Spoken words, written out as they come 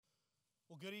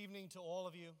Well, good evening to all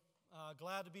of you.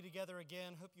 Glad to be together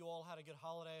again. Hope you all had a good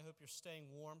holiday. I hope you're staying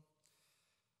warm.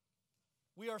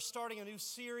 We are starting a new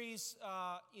series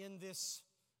in this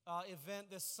event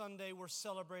this Sunday. We're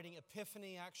celebrating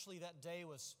Epiphany. Actually, that day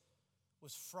was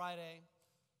Friday.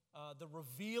 The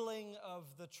revealing of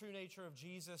the true nature of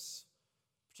Jesus,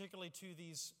 particularly to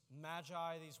these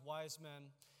magi, these wise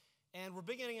men. And we're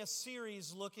beginning a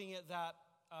series looking at that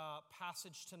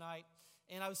passage tonight.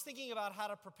 And I was thinking about how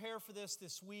to prepare for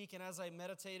this week, and as I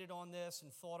meditated on this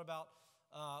and thought about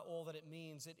all that it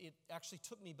means, it actually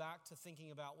took me back to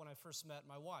thinking about when I first met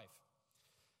my wife.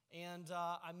 And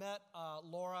I met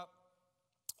Laura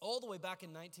all the way back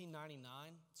in 1999.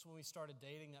 That's when we started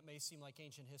dating. That may seem like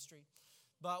ancient history.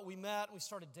 But we met, we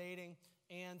started dating,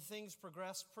 and things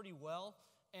progressed pretty well.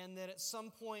 And then at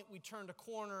some point, we turned a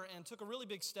corner and took a really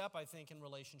big step, I think, in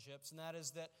relationships, and that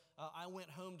is that I went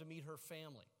home to meet her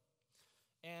family.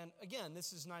 And again,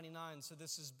 this is 99, so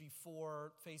this is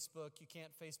before Facebook. You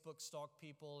can't Facebook stalk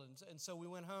people. And so we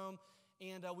went home,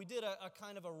 and we did a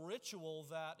kind of a ritual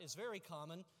that is very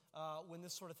common when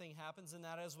this sort of thing happens, and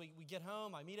that is we get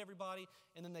home, I meet everybody,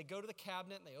 and then they go to the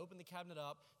cabinet, and they open the cabinet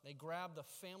up, they grab the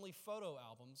family photo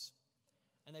albums,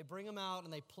 and they bring them out,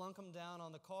 and they plunk them down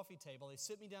on the coffee table. They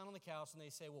sit me down on the couch, and they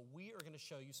say, well, we are going to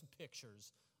show you some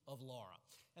pictures of Laura.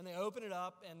 And they open it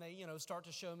up, and they, start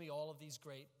to show me all of these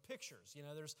great pictures.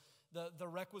 There's the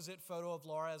requisite photo of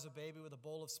Laura as a baby with a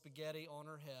bowl of spaghetti on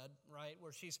her head, right,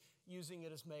 where she's using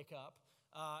it as makeup.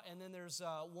 And then there's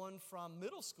one from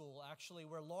middle school, actually,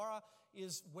 where Laura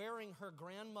is wearing her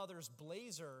grandmother's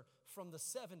blazer from the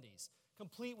 70s,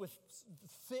 complete with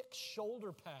thick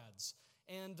shoulder pads.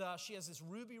 And she has this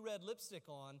ruby red lipstick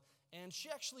on, and she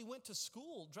actually went to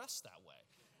school dressed that way.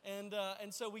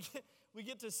 And so we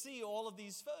get to see all of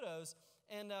these photos,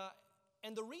 and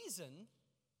the reason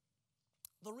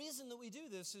that we do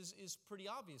this is pretty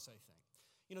obvious, I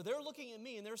think. They're looking at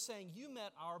me and they're saying, you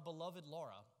met our beloved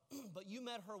Laura, but you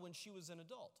met her when she was an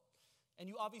adult. And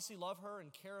you obviously love her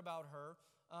and care about her,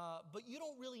 but you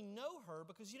don't really know her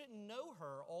because you didn't know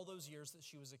her all those years that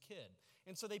she was a kid.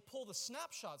 And so they pull the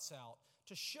snapshots out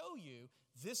to show you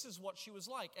this is what she was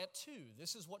like at 2.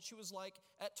 This is what she was like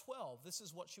at 12. This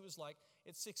is what she was like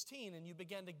at 16. And you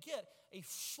begin to get a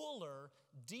fuller,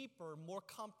 deeper, more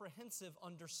comprehensive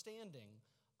understanding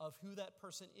of who that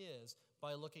person is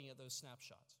by looking at those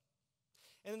snapshots.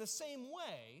 And in the same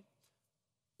way,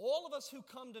 all of us who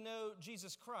come to know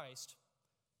Jesus Christ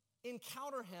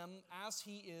encounter him as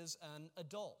he is an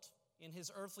adult in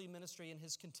his earthly ministry, in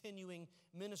his continuing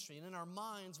ministry. And in our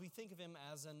minds, we think of him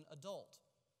as an adult.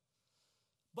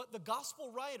 But the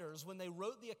gospel writers, when they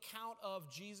wrote the account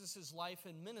of Jesus' life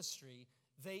and ministry,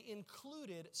 they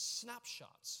included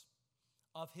snapshots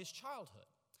of his childhood.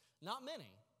 Not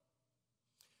many,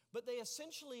 but they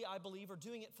essentially, I believe, are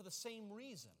doing it for the same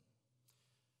reason.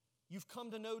 You've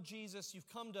come to know Jesus, you've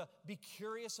come to be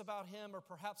curious about him, or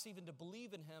perhaps even to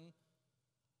believe in him,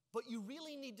 but you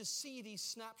really need to see these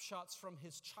snapshots from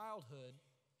his childhood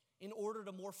in order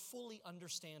to more fully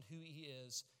understand who he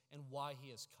is and why he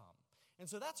has come. And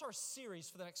so that's our series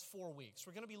for the next 4 weeks.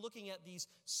 We're going to be looking at these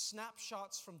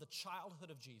snapshots from the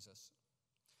childhood of Jesus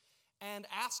and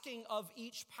asking of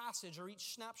each passage or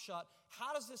each snapshot,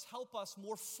 how does this help us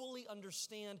more fully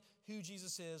understand who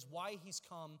Jesus is, why he's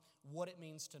come, what it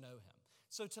means to know him?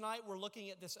 So tonight we're looking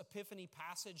at this Epiphany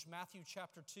passage, Matthew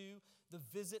chapter 2, the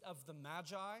visit of the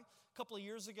Magi. A couple of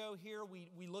years ago here,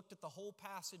 we looked at the whole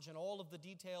passage and all of the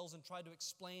details and tried to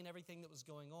explain everything that was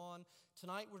going on.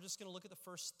 Tonight we're just going to look at the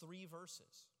first 3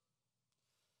 verses.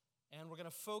 And we're going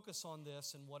to focus on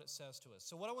this and what it says to us.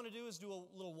 So what I want to do is do a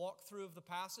little walkthrough of the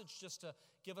passage just to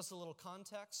give us a little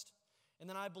context. And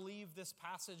then I believe this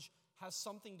passage has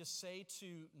something to say to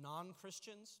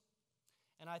non-Christians.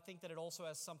 And I think that it also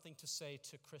has something to say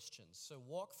to Christians. So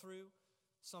walk through,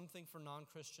 something for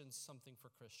non-Christians, something for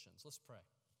Christians. Let's pray.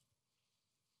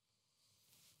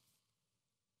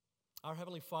 Our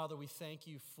Heavenly Father, we thank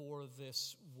you for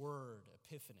this word,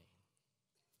 Epiphany,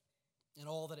 and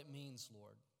all that it means,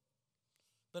 Lord.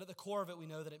 But at the core of it, we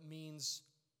know that it means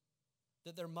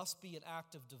that there must be an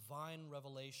act of divine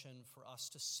revelation for us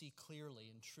to see clearly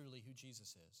and truly who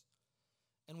Jesus is.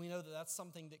 And we know that that's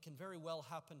something that can very well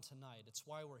happen tonight. It's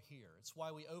why we're here. It's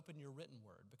why we open your written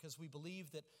word, because we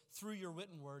believe that through your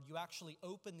written word, you actually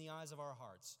open the eyes of our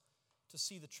hearts to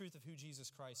see the truth of who Jesus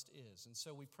Christ is. And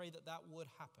so we pray that that would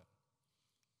happen.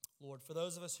 Lord, for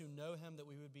those of us who know him, that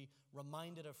we would be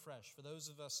reminded afresh. For those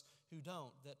of us who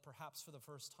don't, that perhaps for the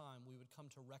first time we would come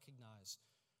to recognize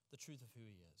the truth of who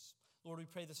he is. Lord, we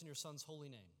pray this in your Son's holy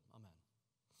name. Amen.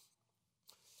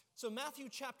 So Matthew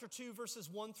chapter 2, verses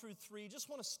 1 through 3, just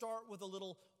want to start with a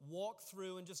little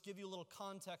walkthrough and just give you a little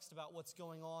context about what's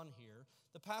going on here.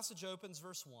 The passage opens,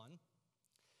 verse 1.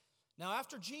 Now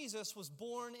after Jesus was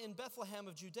born in Bethlehem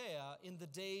of Judea in the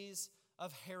days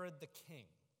of Herod the king.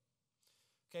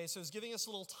 Okay, so it's giving us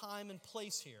a little time and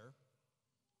place here.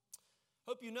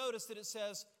 Hope you notice that it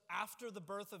says, after the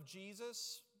birth of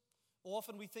Jesus.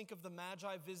 Often we think of the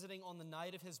Magi visiting on the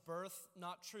night of his birth.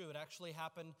 Not true. It actually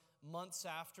happened months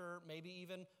after, maybe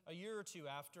even a year or two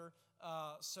after.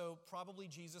 So probably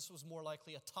Jesus was more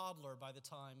likely a toddler by the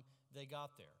time they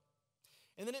got there.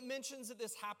 And then it mentions that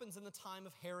this happens in the time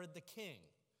of Herod the king.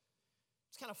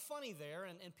 It's kind of funny there,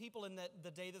 and people in the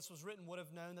day this was written would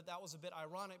have known that that was a bit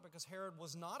ironic because Herod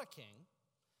was not a king.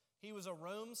 He was a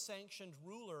Rome-sanctioned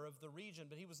ruler of the region,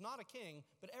 but he was not a king,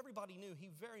 but everybody knew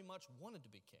he very much wanted to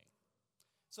be king.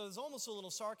 So there's almost a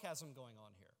little sarcasm going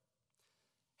on here.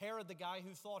 Herod, the guy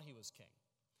who thought he was king.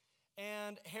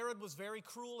 And Herod was very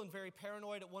cruel and very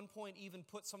paranoid. At one point, even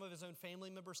put some of his own family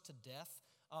members to death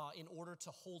in order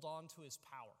to hold on to his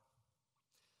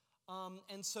power.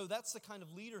 And so that's the kind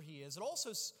of leader he is.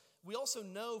 We also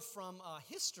know from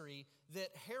history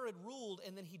that Herod ruled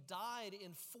and then he died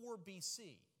in 4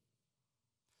 BC.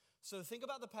 So think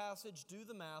about the passage, do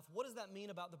the math. What does that mean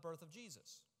about the birth of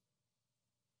Jesus?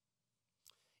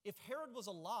 If Herod was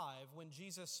alive when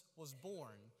Jesus was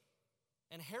born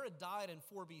and Herod died in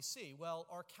 4 BC, well,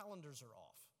 our calendars are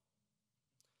off.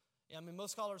 I mean,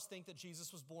 most scholars think that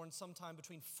Jesus was born sometime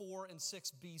between 4 and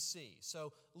 6 BC,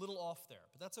 so a little off there,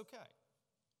 but that's okay.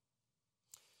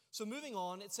 So moving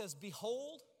on, it says,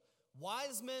 "Behold,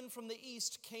 wise men from the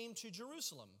east came to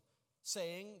Jerusalem,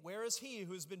 saying, 'Where is he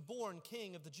who has been born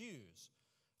King of the Jews?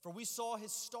 For we saw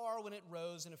his star when it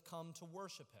rose and have come to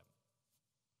worship him.'"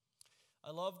 I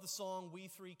love the song "We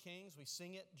Three Kings." We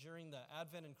sing it during the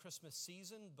Advent and Christmas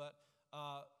season, but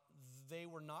they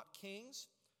were not kings,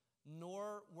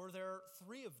 nor were there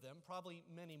 3 of them, probably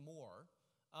many more.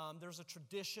 There's a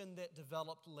tradition that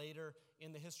developed later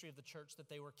in the history of the church that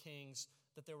they were kings,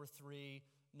 that there were 3,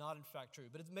 not in fact true.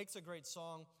 But it makes a great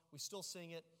song. We still sing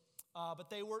it.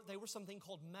 But they were something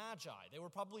called magi. They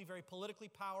were probably very politically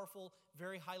powerful,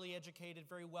 very highly educated,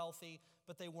 very wealthy,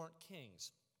 but they weren't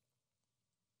kings.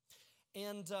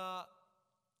 And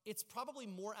it's probably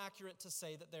more accurate to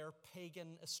say that they're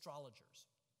pagan astrologers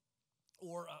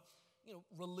or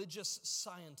religious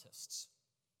scientists.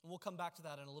 And we'll come back to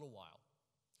that in a little while.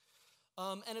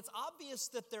 And it's obvious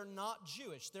that they're not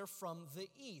Jewish. They're from the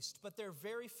East, but they're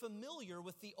very familiar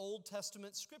with the Old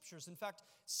Testament scriptures. In fact,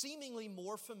 seemingly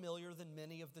more familiar than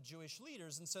many of the Jewish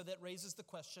leaders. And so that raises the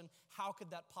question, how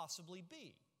could that possibly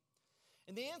be?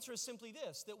 And the answer is simply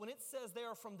this, that when it says they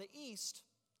are from the East,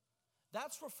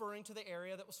 that's referring to the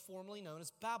area that was formerly known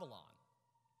as Babylon.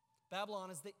 Babylon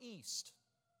is the East.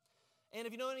 And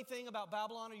if you know anything about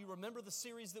Babylon, or you remember the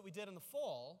series that we did in the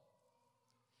fall,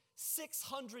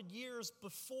 600 years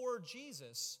before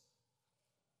Jesus,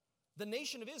 the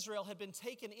nation of Israel had been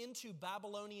taken into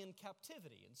Babylonian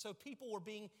captivity. And so people were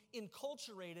being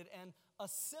enculturated and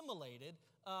assimilated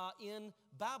in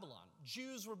Babylon.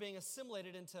 Jews were being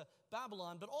assimilated into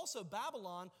Babylon, but also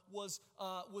Babylon was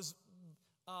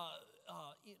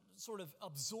sort of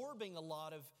absorbing a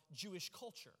lot of Jewish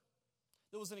culture.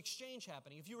 There was an exchange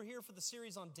happening. If you were here for the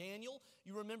series on Daniel,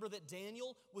 you remember that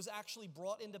Daniel was actually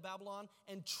brought into Babylon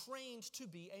and trained to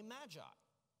be a magi.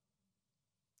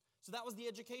 So that was the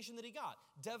education that he got.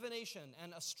 Divination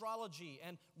and astrology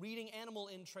and reading animal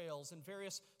entrails and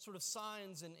various sort of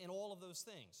signs and all of those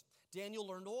things. Daniel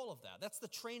learned all of that. That's the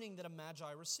training that a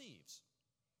magi receives.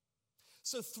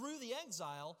 So through the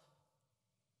exile,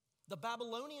 the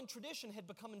Babylonian tradition had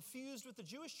become infused with the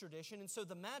Jewish tradition, and so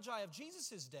the Magi of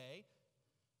Jesus' day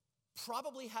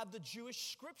probably had the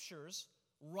Jewish scriptures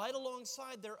right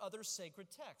alongside their other sacred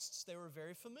texts. They were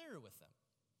very familiar with them.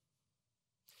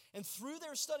 And through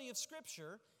their study of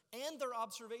Scripture and their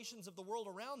observations of the world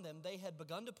around them, they had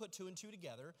begun to put 2 and 2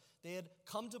 together. They had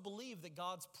come to believe that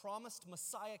God's promised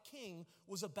Messiah King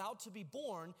was about to be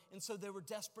born, and so they were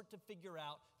desperate to figure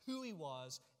out who he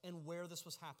was and where this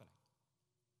was happening.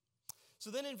 So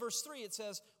then in verse 3 it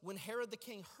says, when Herod the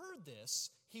king heard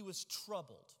this, he was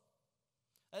troubled.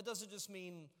 That doesn't just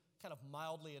mean kind of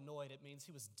mildly annoyed. It means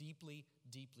he was deeply,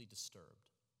 deeply disturbed.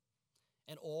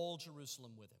 And all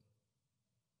Jerusalem with him.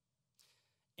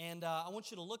 And I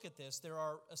want you to look at this. There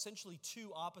are essentially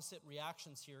 2 opposite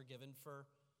reactions here given for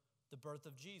the birth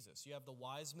of Jesus. You have the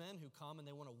wise men who come and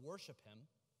they want to worship him.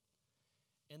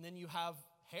 And then you have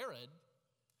Herod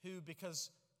who,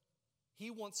 because he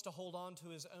wants to hold on to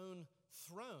his own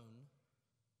throne,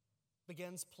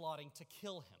 begins plotting to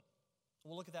kill him.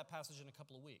 We'll look at that passage in a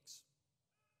couple of weeks.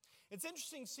 It's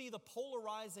interesting to see the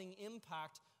polarizing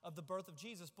impact of the birth of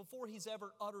Jesus before he's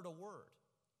ever uttered a word,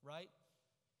 right?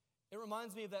 It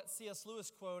reminds me of that C.S.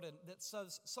 Lewis quote that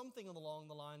says something along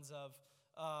the lines of,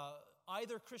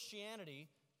 either Christianity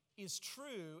is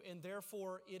true and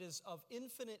therefore it is of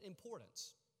infinite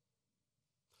importance,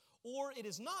 or it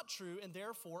is not true and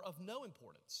therefore of no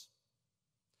importance.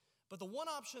 But the one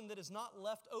option that is not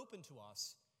left open to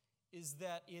us is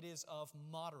that it is of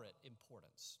moderate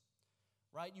importance,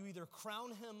 right? You either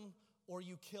crown him or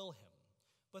you kill him,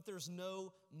 but there's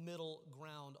no middle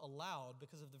ground allowed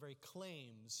because of the very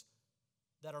claims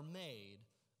that are made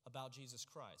about Jesus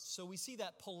Christ. So we see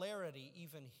that polarity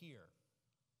even here.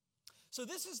 So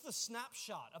this is the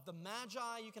snapshot of the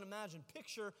Magi. You can imagine,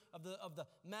 picture of the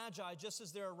Magi just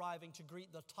as they're arriving to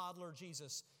greet the toddler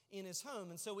Jesus in his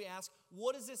home. And so we ask,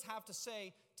 what does this have to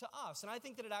say to us? And I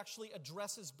think that it actually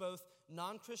addresses both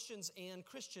non-Christians and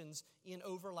Christians in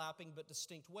overlapping but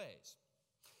distinct ways.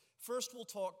 First, we'll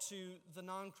talk to the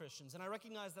non-Christians. And I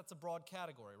recognize that's a broad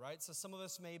category, right? So some of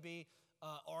us may be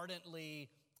ardently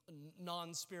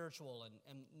non-spiritual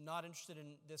and not interested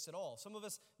in this at all. Some of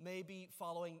us may be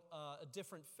following a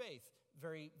different faith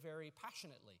very, very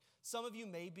passionately. Some of you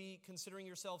may be considering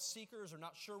yourselves seekers or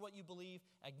not sure what you believe,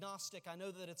 agnostic. I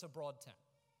know that it's a broad tent.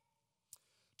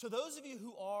 To those of you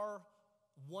who are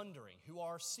wondering, who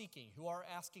are seeking, who are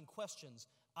asking questions,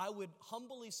 I would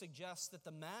humbly suggest that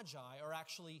the Magi are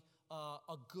actually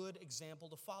a good example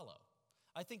to follow.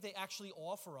 I think they actually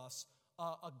offer us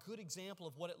a good example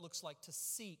of what it looks like to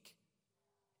seek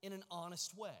in an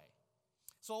honest way.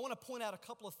 So I want to point out a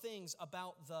couple of things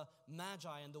about the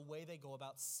Magi and the way they go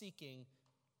about seeking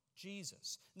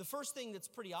Jesus. And the first thing that's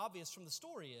pretty obvious from the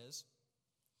story is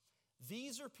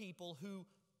these are people who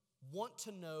want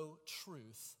to know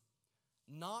truth,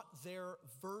 not their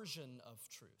version of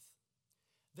truth.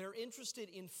 They're interested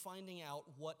in finding out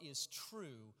what is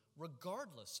true,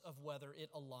 regardless of whether it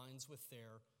aligns with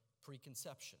their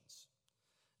preconceptions.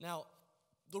 Now,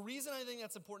 the reason I think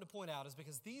that's important to point out is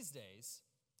because these days,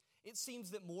 it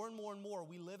seems that more and more and more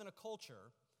we live in a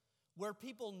culture where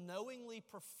people knowingly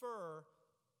prefer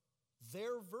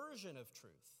their version of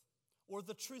truth or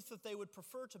the truth that they would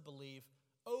prefer to believe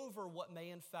over what may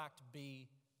in fact be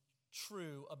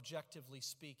true, objectively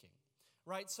speaking.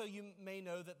 Right? So you may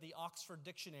know that the Oxford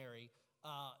Dictionary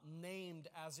named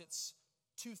as its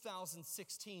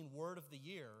 2016 word of the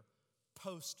year,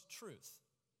 post-truth.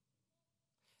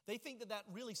 They think that that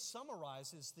really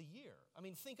summarizes the year. I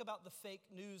mean, think about the fake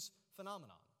news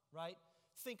phenomenon, right?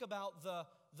 Think about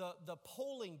the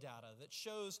polling data that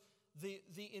shows the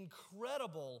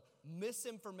incredible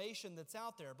misinformation that's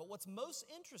out there. But what's most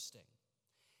interesting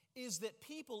is that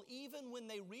people, even when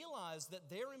they realize that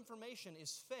their information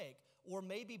is fake or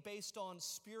maybe based on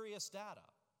spurious data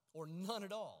or none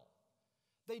at all,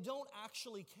 they don't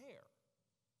actually care.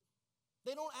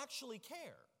 They don't actually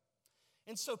care.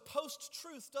 And so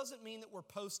post-truth doesn't mean that we're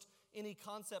post any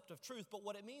concept of truth, but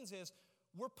what it means is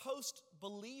we're post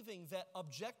believing that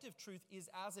objective truth is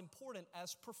as important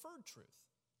as preferred truth.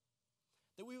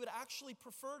 That we would actually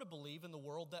prefer to believe in the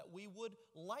world that we would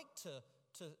like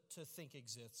to think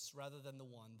exists rather than the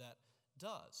one that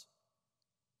does.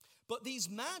 But these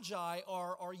Magi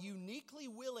are uniquely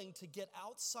willing to get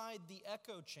outside the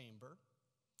echo chamber,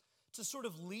 to sort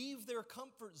of leave their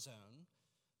comfort zone,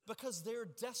 because they're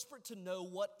desperate to know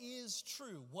what is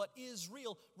true, what is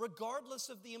real, regardless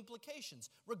of the implications,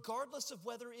 regardless of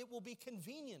whether it will be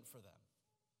convenient for them.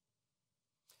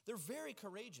 They're very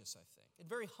courageous, I think, and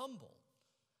very humble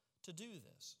to do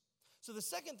this. So the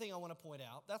second thing I want to point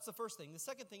out, that's the first thing. The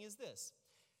second thing is this.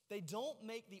 They don't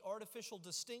make the artificial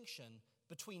distinction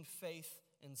between faith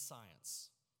and science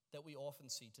that we often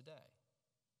see today.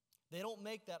 They don't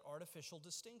make that artificial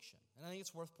distinction, and I think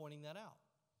it's worth pointing that out.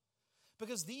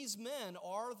 Because these men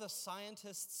are the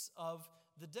scientists of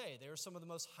the day. They are some of the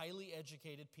most highly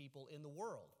educated people in the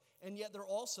world. And yet they're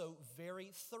also very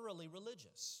thoroughly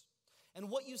religious. And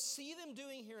what you see them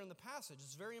doing here in the passage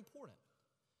is very important.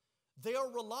 They are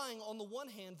relying, on the one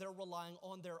hand, they're relying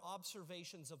on their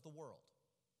observations of the world.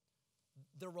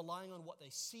 They're relying on what they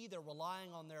see. They're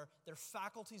relying on their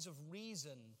faculties of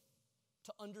reason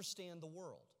to understand the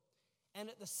world. And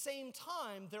at the same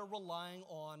time, they're relying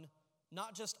on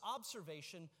not just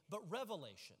observation, but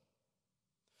revelation.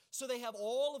 So they have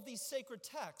all of these sacred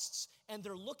texts, and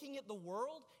they're looking at the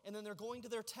world, and then they're going to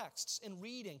their texts and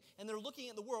reading, and they're looking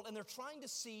at the world, and they're trying to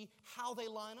see how they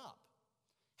line up,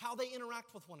 how they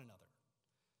interact with one another.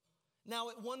 Now,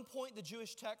 at one point, the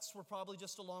Jewish texts were probably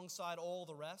just alongside all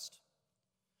the rest.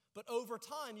 But over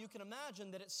time, you can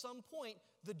imagine that at some point,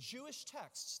 the Jewish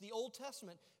texts, the Old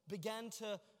Testament, began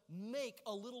to make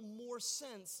a little more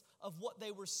sense of what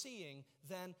they were seeing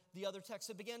than the other texts.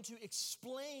 It began to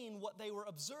explain what they were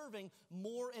observing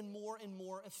more and more and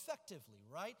more effectively,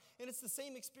 right? And it's the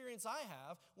same experience I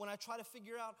have when I try to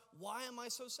figure out, why am I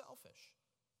so selfish?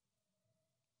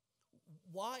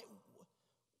 Why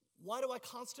do I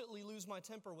constantly lose my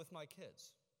temper with my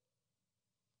kids?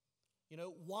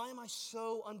 Why am I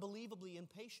so unbelievably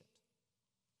impatient?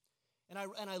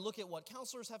 And I look at what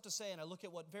counselors have to say, and I look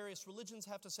at what various religions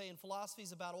have to say and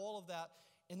philosophies about all of that,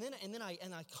 and then I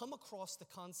come across the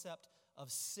concept of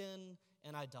sin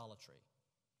and idolatry.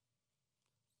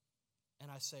 And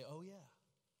I say, oh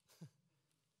yeah,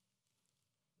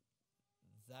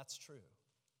 that's true.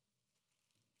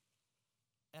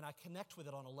 And I connect with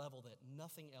it on a level that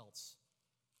nothing else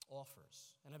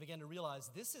offers. And I began to realize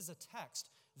this is a text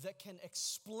that can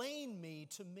explain me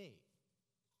to me.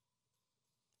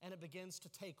 And it begins to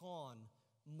take on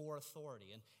more authority.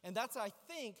 And that's, I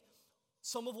think,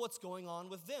 some of what's going on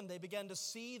with them. They began to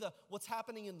see what's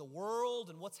happening in the world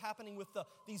and what's happening with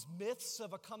these myths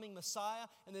of a coming Messiah,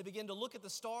 and they begin to look at the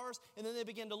stars, and then they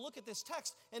begin to look at this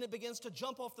text, and it begins to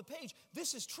jump off the page.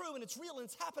 This is true, and it's real, and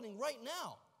it's happening right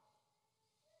now.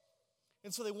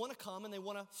 And so they want to come, and they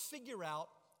want to figure out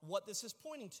what this is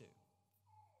pointing to.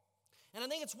 And I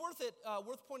think it's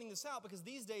worth pointing this out, because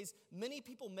these days, many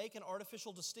people make an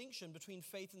artificial distinction between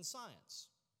faith and science.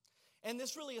 And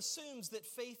this really assumes that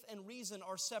faith and reason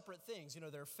are separate things.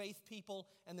 There are faith people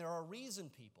and there are reason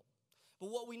people.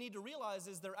 But what we need to realize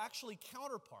is they're actually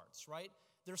counterparts, right?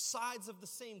 They're sides of the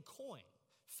same coin.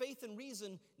 Faith and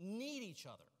reason need each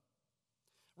other,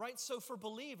 right? So for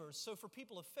believers, for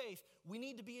people of faith, we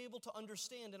need to be able to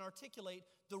understand and articulate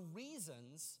the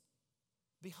reasons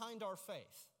behind our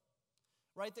faith.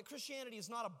 Right? That Christianity is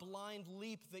not a blind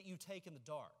leap that you take in the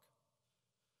dark.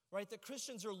 Right? That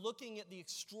Christians are looking at the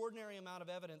extraordinary amount of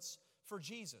evidence for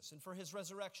Jesus and for his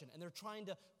resurrection, and they're trying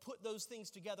to put those things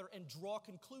together and draw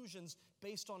conclusions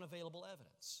based on available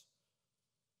evidence.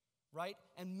 Right?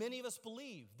 And many of us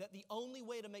believe that the only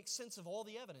way to make sense of all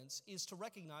the evidence is to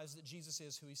recognize that Jesus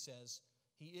is who he says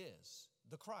he is,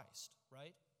 the Christ,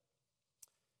 right?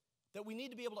 That we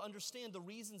need to be able to understand the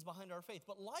reasons behind our faith.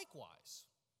 But likewise,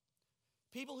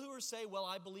 people who say, well,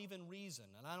 I believe in reason,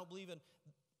 and I don't believe in...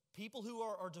 People who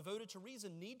are devoted to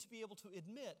reason need to be able to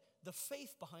admit the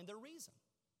faith behind their reason.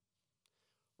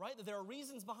 Right? That there are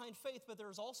reasons behind faith, but there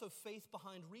is also faith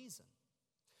behind reason.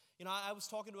 I was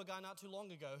talking to a guy not too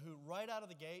long ago who right out of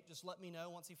the gate just let me know,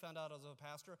 once he found out I was a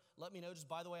pastor, let me know, just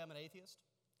by the way, I'm an atheist.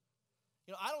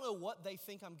 I don't know what they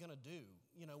think I'm going to do,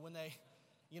 when they,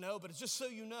 but it's just so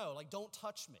you know, like, don't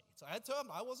touch me. So I had to tell him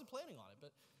I wasn't planning on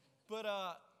it,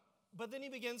 but then he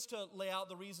begins to lay out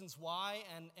the reasons why,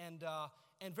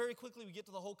 and very quickly we get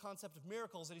to the whole concept of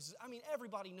miracles, and he says,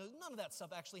 everybody knows none of that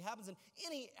stuff actually happens, and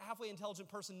any halfway intelligent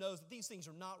person knows that these things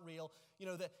are not real,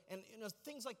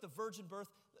 things like the virgin birth,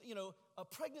 a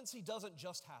pregnancy doesn't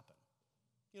just happen.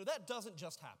 That doesn't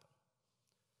just happen.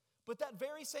 But that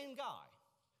very same guy,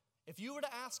 if you were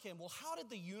to ask him, well, how did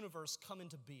the universe come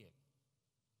into being?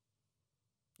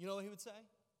 You know what he would say?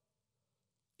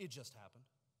 It just happened.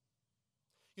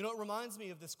 It reminds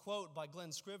me of this quote by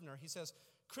Glenn Scrivener. He says,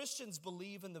 Christians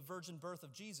believe in the virgin birth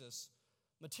of Jesus.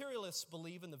 Materialists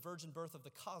believe in the virgin birth of the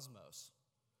cosmos.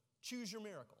 Choose your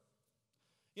miracle.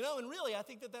 And really, I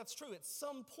think that that's true. At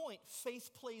some point, faith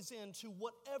plays into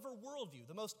whatever worldview.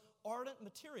 The most ardent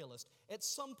materialist, at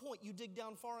some point, you dig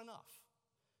down far enough.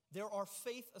 There are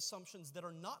faith assumptions that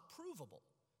are not provable,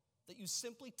 that you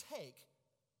simply take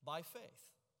by faith.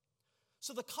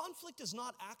 So the conflict is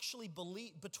not actually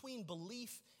between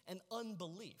belief and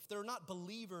unbelief. There are not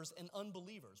believers and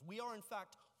unbelievers. We are, in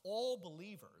fact, all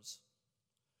believers.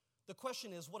 The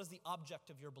question is, what is the object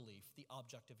of your belief, the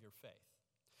object of your faith?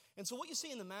 And so what you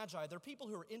see in the Magi, they're people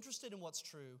who are interested in what's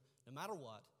true, no matter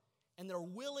what, and they're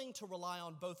willing to rely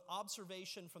on both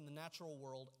observation from the natural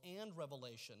world and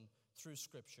revelation through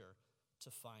Scripture to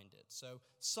find it. So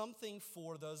something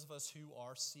for those of us who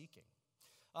are seeking.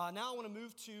 Now I want to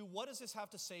move to, what does this have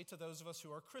to say to those of us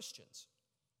who are Christians?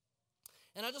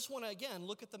 And I just want to, again,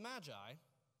 look at the Magi,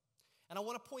 and I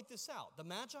want to point this out. The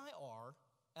Magi are,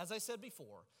 as I said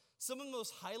before, some of the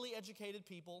most highly educated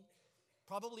people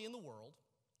probably in the world.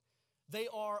 They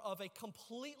are of a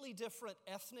completely different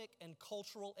ethnic and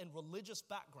cultural and religious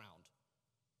background,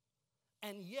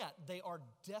 and yet they are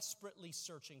desperately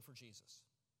searching for Jesus.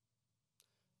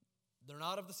 They're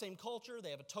not of the same culture. They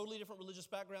have a totally different religious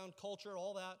background, culture,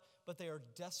 all that, but they are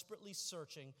desperately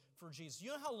searching for Jesus. You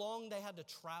know how long they had to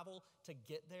travel to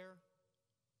get there?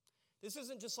 This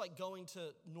isn't just like going to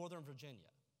Northern Virginia.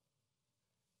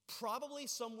 Probably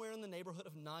somewhere in the neighborhood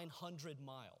of 900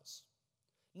 miles.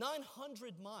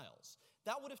 900 miles.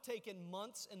 That would have taken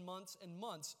months and months and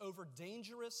months over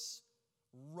dangerous,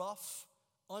 rough,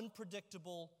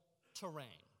 unpredictable terrain.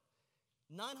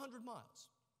 900 miles.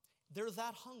 They're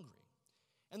that hungry.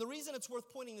 And the reason it's worth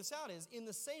pointing this out is, in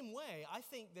the same way, I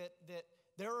think that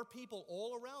there are people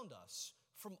all around us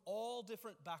from all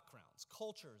different backgrounds,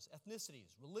 cultures, ethnicities,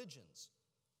 religions,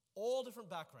 all different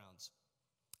backgrounds.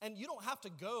 And you don't have to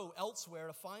go elsewhere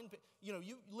to find,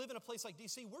 you live in a place like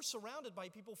D.C., we're surrounded by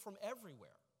people from everywhere.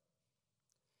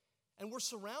 And we're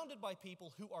surrounded by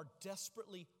people who are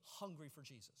desperately hungry for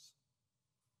Jesus.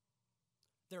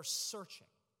 They're searching.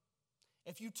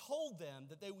 If you told them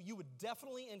that you would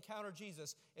definitely encounter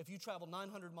Jesus if you traveled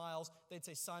 900 miles, they'd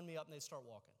say, sign me up, and they'd start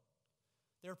walking.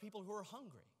 There are people who are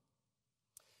hungry.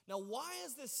 Now, why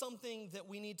is this something that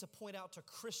we need to point out to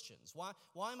Christians? Why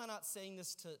am I not saying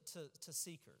this to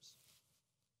seekers?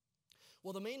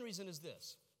 Well, the main reason is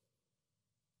this.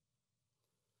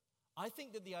 I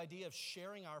think that the idea of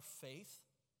sharing our faith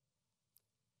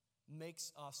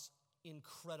makes us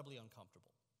incredibly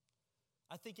uncomfortable.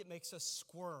 I think it makes us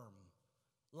squirm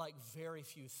like very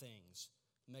few things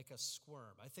make us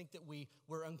squirm. I think that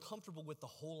we're uncomfortable with the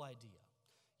whole idea.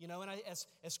 And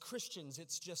as Christians,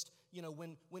 it's just,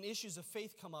 when issues of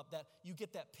faith come up, that you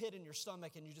get that pit in your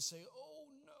stomach and you just say, oh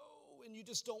no, and you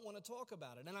just don't want to talk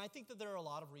about it. And I think that there are a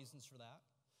lot of reasons for that.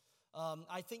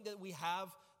 I think that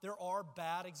there are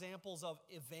bad examples of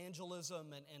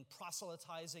evangelism and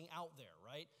proselytizing out there,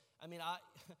 right? I mean,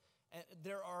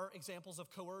 there are examples of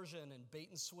coercion and bait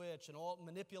and switch and all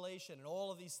manipulation and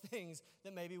all of these things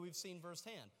that maybe we've seen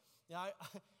firsthand.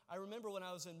 I remember when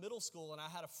I was in middle school and I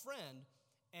had a friend,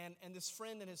 and this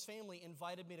friend and his family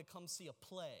invited me to come see a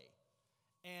play.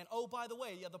 And, oh, by the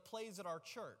way, the play's at our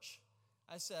church.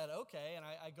 I said, okay, and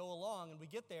I go along, and we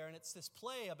get there, and it's this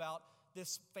play about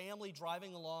this family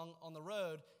driving along on the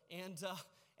road, and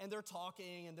they're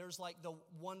talking, and there's like the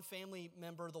one family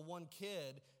member, the one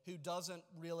kid, who doesn't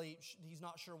really, he's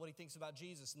not sure what he thinks about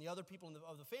Jesus. And the other people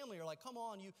of the family are like, come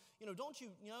on, don't you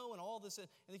know, and all this. And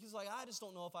the kid's like, I just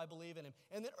don't know if I believe in him.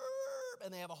 And then,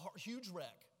 and they have a huge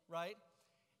wreck, right?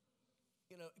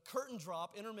 Curtain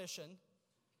drop, intermission,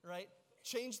 right?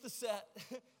 Change the set,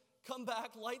 come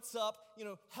back, lights up,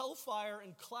 hellfire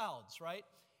and clouds, right?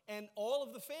 And all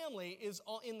of the family is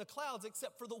in the clouds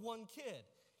except for the one kid.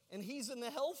 And he's in the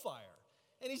hellfire.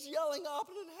 And he's yelling up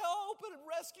and help and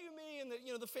rescue me.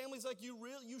 And the family's like,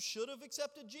 you should have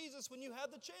accepted Jesus when you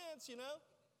had the chance,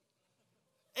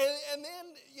 And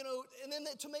then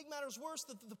to make matters worse,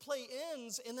 the play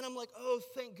ends, and then I'm like, oh,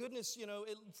 thank goodness,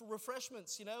 for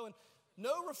refreshments, and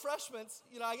no refreshments.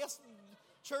 I guess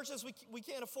churches, we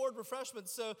can't afford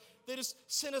refreshments, so they just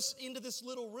sent us into this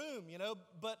little room,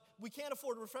 but we can't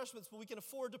afford refreshments, but we can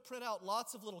afford to print out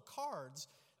lots of little cards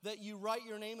that you write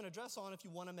your name and address on if you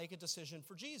want to make a decision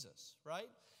for Jesus, right?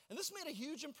 And this made a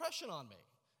huge impression on me.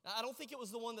 Now, I don't think it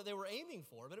was the one that they were aiming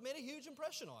for, but it made a huge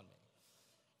impression on me.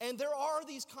 And there are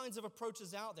these kinds of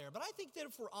approaches out there, but I think that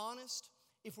if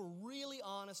we're really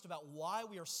honest about why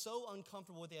we are so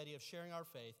uncomfortable with the idea of sharing our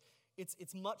faith,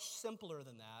 it's much simpler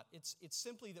than that. It's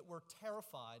simply that we're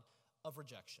terrified of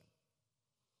rejection.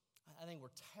 I think we're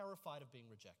terrified of being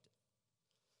rejected.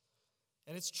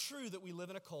 And it's true that we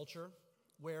live in a culture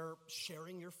where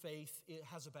sharing your faith, it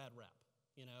has a bad rep.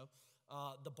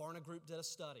 The Barna Group did a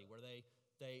study where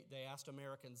they asked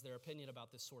Americans their opinion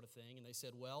about this sort of thing, and they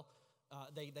said,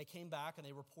 they came back and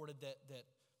they reported that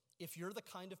if you're the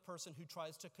kind of person who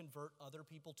tries to convert other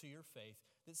people to your faith,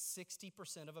 that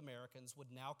 60% of Americans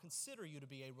would now consider you to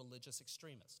be a religious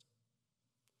extremist.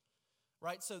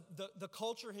 Right? So the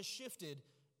culture has shifted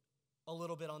a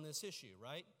little bit on this issue,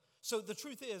 right? So the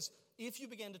truth is, if you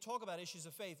begin to talk about issues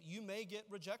of faith, you may get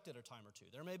rejected a time or two.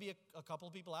 There may be a couple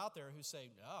of people out there who say,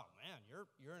 oh man,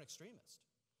 you're an extremist.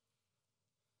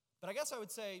 But I guess I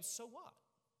would say, so what?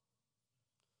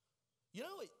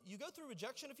 You go through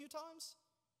rejection a few times,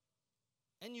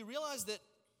 and you realize that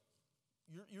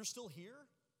you're still here.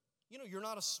 You're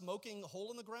not a smoking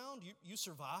hole in the ground. You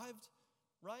survived,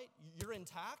 right? You're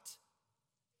intact.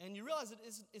 And you realize that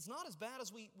it's not as bad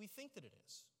as we think that it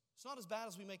is. It's not as bad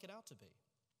as we make it out to be.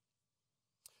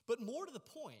 But more to the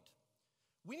point,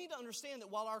 we need to understand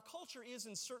that while our culture is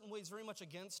in certain ways very much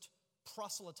against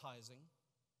proselytizing,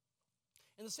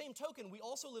 in the same token, we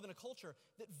also live in a culture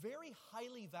that very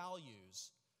highly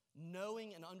values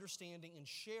knowing and understanding and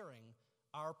sharing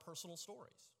our personal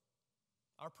stories,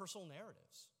 our personal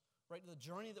narratives, right? The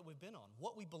journey that we've been on,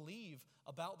 what we believe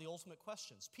about the ultimate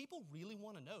questions. People really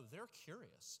want to know. They're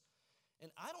curious.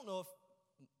 And I don't know if,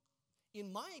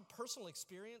 in my personal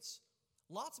experience,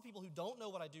 Lots of people who don't know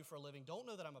what I do for a living, don't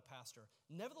know that I'm a pastor.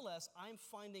 Nevertheless, I'm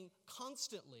finding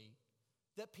constantly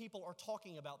that people are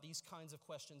talking about these kinds of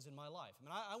questions in my life. I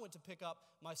mean, I went to pick up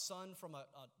my son from a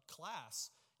class,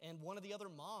 and one of the other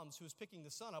moms who was picking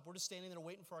the son up, we're just standing there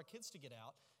waiting for our kids to get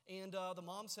out. And the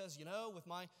mom says, you know, with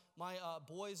my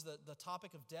boys, the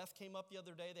topic of death came up the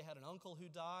other day. They had an uncle who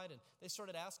died, and they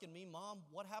started asking me, Mom,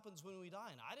 what happens when we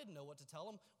die? And I didn't know what to tell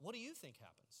them. What do you think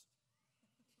happens?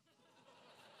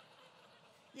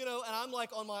 You know, and I'm like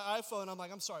on my iPhone, I'm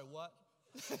like, I'm sorry, what?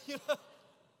 You know,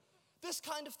 this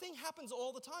kind of thing happens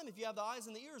all the time if you have the eyes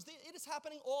and the ears. It is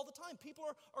happening all the time. People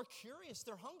are curious,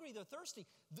 they're hungry, they're thirsty.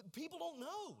 People don't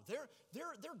know.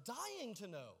 They're dying to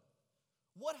know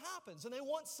what happens, and they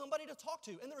want somebody to talk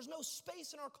to. And there's no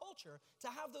space in our culture to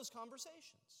have those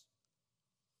conversations.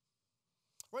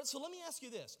 Right, so let me ask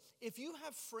you this. If you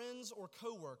have friends or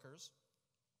coworkers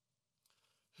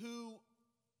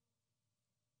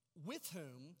with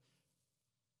whom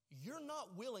you're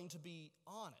not willing to be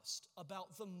honest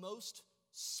about the most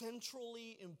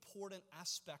centrally important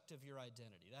aspect of your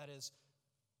identity, that is,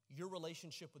 your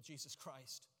relationship with Jesus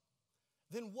Christ,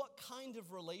 then what kind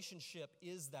of relationship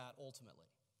is that ultimately?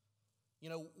 You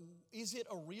know, is it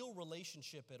a real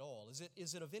relationship at all?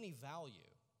 Is it of any value,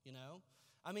 you know?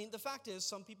 I mean, the fact is,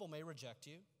 some people may reject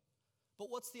you, but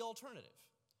what's the alternative?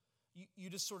 You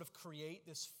just sort of create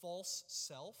this false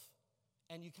self,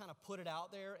 and you kind of put it out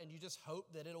there, and you just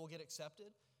hope that it will get accepted.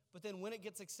 But then when it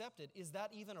gets accepted, is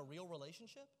that even a real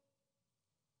relationship?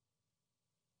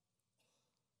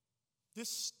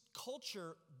 This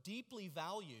culture deeply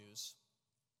values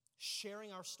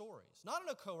sharing our stories, not in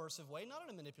a coercive way, not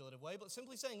in a manipulative way, but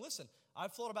simply saying, listen,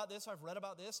 I've thought about this, I've read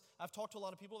about this, I've talked to a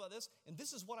lot of people about this, and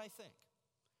this is what I think.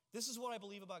 This is what I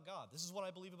believe about God. This is what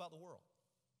I believe about the world.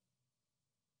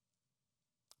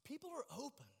 People are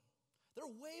open. They're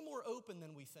way more open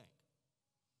than we think.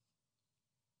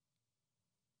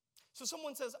 So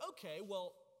someone says, okay,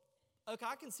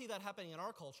 I can see that happening in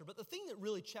our culture, but the thing that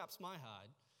really chaps my hide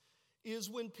is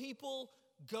when people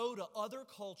go to other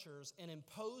cultures and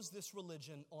impose this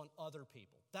religion on other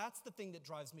people. That's the thing that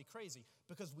drives me crazy,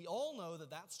 because we all know that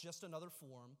that's just another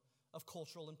form of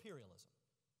cultural imperialism,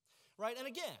 right? And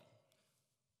again,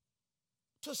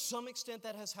 to some extent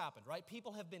that has happened, right?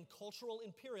 People have been cultural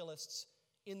imperialists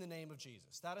in the name of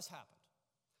Jesus. That has happened.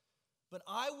 But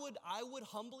I would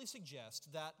humbly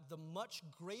suggest that the much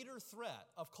greater threat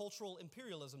of cultural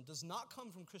imperialism does not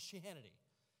come from Christianity.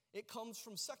 It comes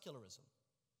from secularism.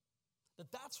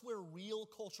 That's where real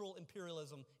cultural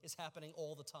imperialism is happening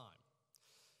all the time.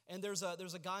 And there's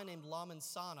a guy named Lamin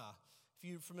Sanneh. If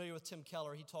you're familiar with Tim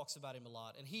Keller, he talks about him a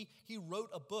lot. And he wrote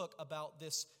a book about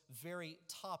this very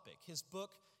topic. His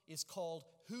book is called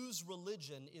Whose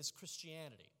Religion is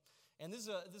Christianity? And this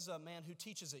is a man who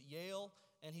teaches at Yale,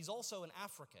 and he's also an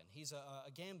African. He's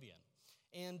a Gambian.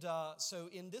 And so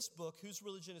in this book, Whose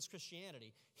Religion is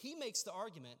Christianity?, he makes the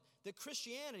argument that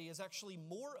Christianity is actually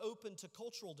more open to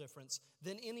cultural difference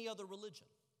than any other religion.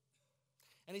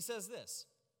 And he says this.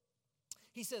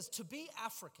 He says, to be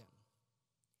African,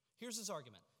 here's his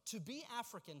argument, to be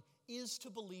African is to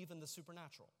believe in the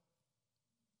supernatural.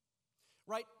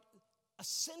 Right?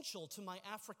 Essential to my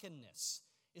Africanness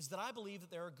is that I believe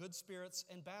that there are good spirits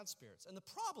and bad spirits. And the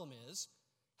problem is,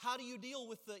 how do you deal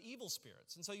with the evil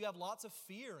spirits? And so you have lots of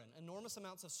fear and enormous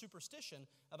amounts of superstition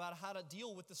about how to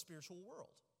deal with the spiritual world.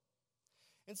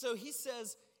 And so he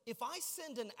says, if I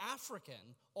send an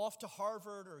African off to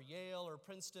Harvard or Yale or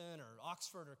Princeton or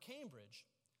Oxford or Cambridge,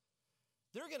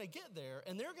 they're going to get there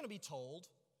and they're going to be told,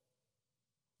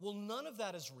 well, none of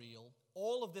that is real.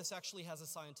 All of this actually has a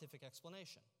scientific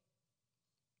explanation.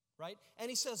 Right? And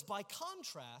he says, by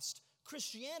contrast,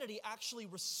 Christianity actually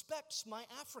respects my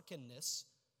Africanness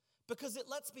because it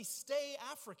lets me stay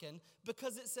African,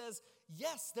 because it says,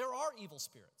 yes, there are evil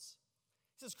spirits.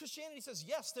 He says, Christianity says,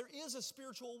 yes, there is a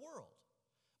spiritual world.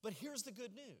 But here's the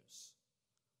good news.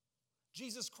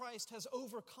 Jesus Christ has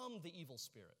overcome the evil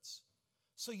spirits,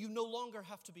 so you no longer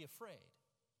have to be afraid.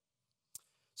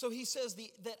 So he says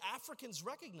that Africans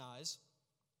recognize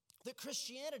that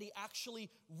Christianity actually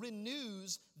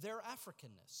renews their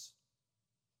Africanness.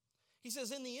 He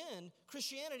says, in the end,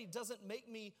 Christianity doesn't make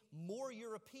me more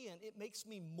European, it makes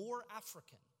me more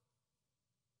African.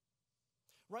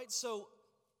 Right? So,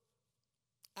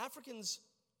 Africans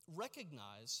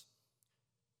recognize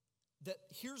that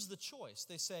here's the choice.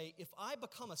 They say, if I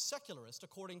become a secularist,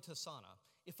 according to Sanneh,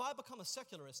 if I become a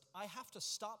secularist, I have to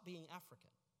stop being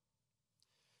African.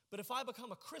 But if I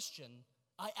become a Christian,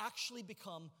 I actually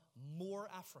become more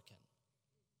African.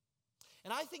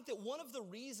 And I think that one of the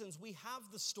reasons we have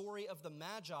the story of the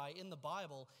Magi in the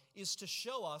Bible is to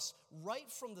show us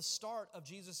right from the start of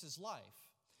Jesus' life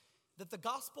that the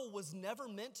gospel was never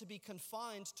meant to be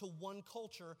confined to one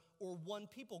culture or one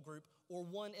people group or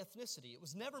one ethnicity. It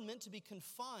was never meant to be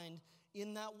confined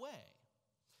in that way,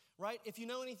 right? If you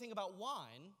know anything about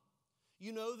wine,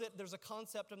 you know that there's a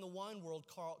concept in the wine world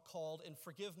called, and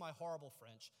forgive my horrible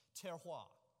French, terroir.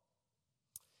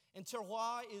 And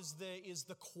terroir is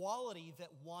the quality that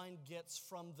wine gets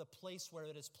from the place where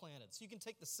it is planted. So you can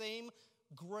take the same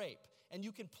grape and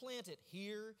you can plant it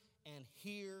here and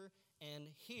here and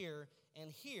here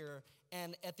and here,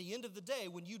 and at the end of the day,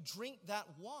 when you drink that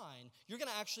wine, you're going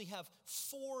to actually have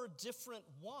 4 different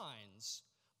wines,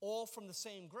 all from the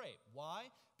same grape. Why?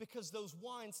 Because those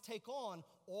wines take on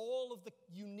all of the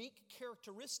unique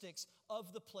characteristics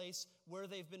of the place where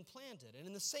they've been planted. And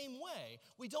in the same way,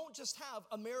 we don't just have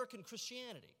American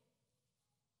Christianity,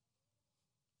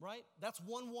 right? That's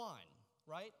one wine,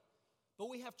 right? But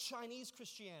we have Chinese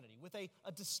Christianity with a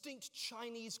distinct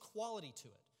Chinese quality to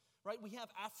it. Right? We have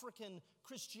African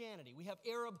Christianity. We have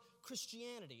Arab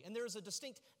Christianity. And there is a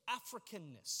distinct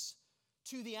Africanness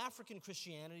to the African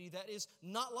Christianity that is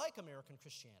not like American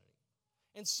Christianity.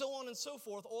 And so on and so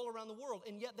forth all around the world.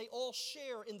 And yet they all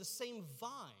share in the same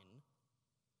vine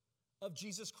of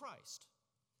Jesus Christ.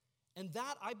 And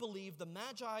that, I believe, the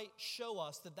Magi show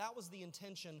us that was the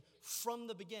intention from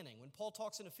the beginning. When Paul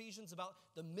talks in Ephesians about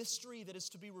the mystery that is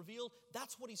to be revealed,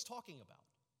 that's what he's talking about.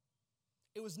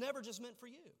 It was never just meant for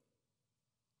you.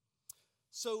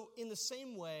 So in the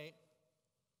same way,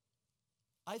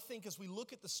 I think as we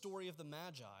look at the story of the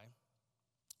Magi,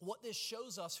 what this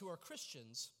shows us who are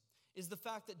Christians is the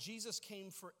fact that Jesus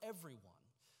came for everyone,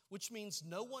 which means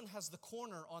no one has the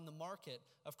corner on the market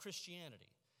of Christianity.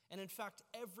 And in fact,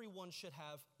 everyone should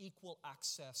have equal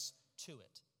access to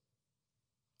it.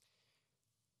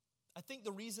 I think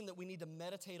the reason that we need to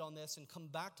meditate on this and come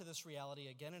back to this reality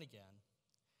again and again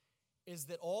is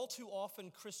that all too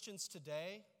often Christians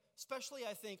today, especially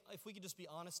I think if we could just be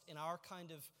honest in our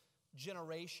kind of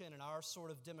generation and our sort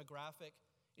of demographic,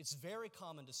 it's very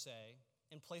common to say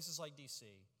in places like DC,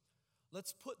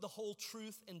 let's put the whole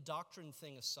truth and doctrine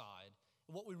thing aside.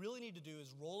 And what we really need to do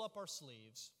is roll up our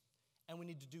sleeves and we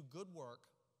need to do good work,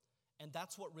 and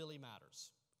that's what really matters.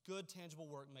 Good, tangible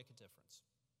work make a difference.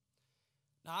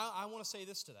 Now, I want to say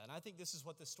this to that, and I think this is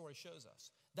what this story shows us.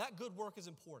 That good work is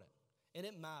important, and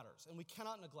it matters, and we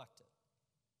cannot neglect it.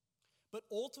 But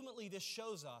ultimately, this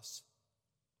shows us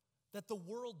that the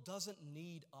world doesn't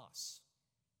need us.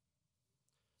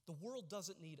 The world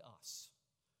doesn't need us.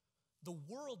 The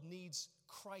world needs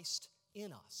Christ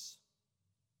in us.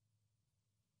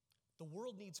 The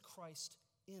world needs Christ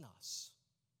in us.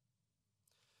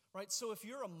 Right? So if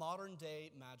you're a modern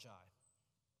day Magi,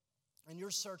 and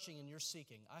you're searching and you're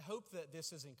seeking, I hope that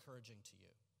this is encouraging to you.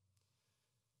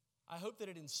 I hope that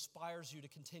it inspires you to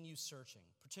continue searching,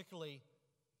 particularly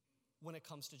when it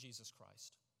comes to Jesus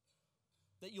Christ.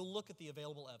 That you'll look at the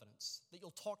available evidence, that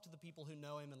you'll talk to the people who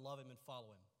know him and love him and follow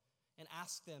him, and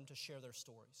ask them to share their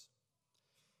stories.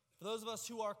 For those of us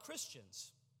who are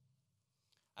Christians,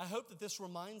 I hope that this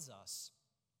reminds us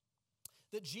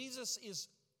that Jesus is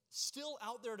still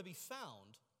out there to be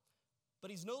found,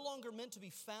 but he's no longer meant to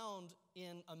be found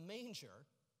in a manger,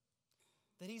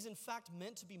 that he's in fact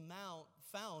meant to be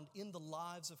found in the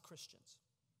lives of Christians.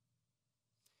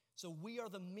 So we are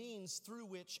the means through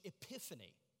which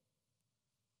Epiphany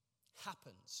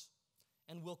happens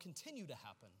and will continue to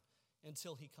happen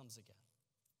until he comes again.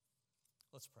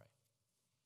 Let's pray.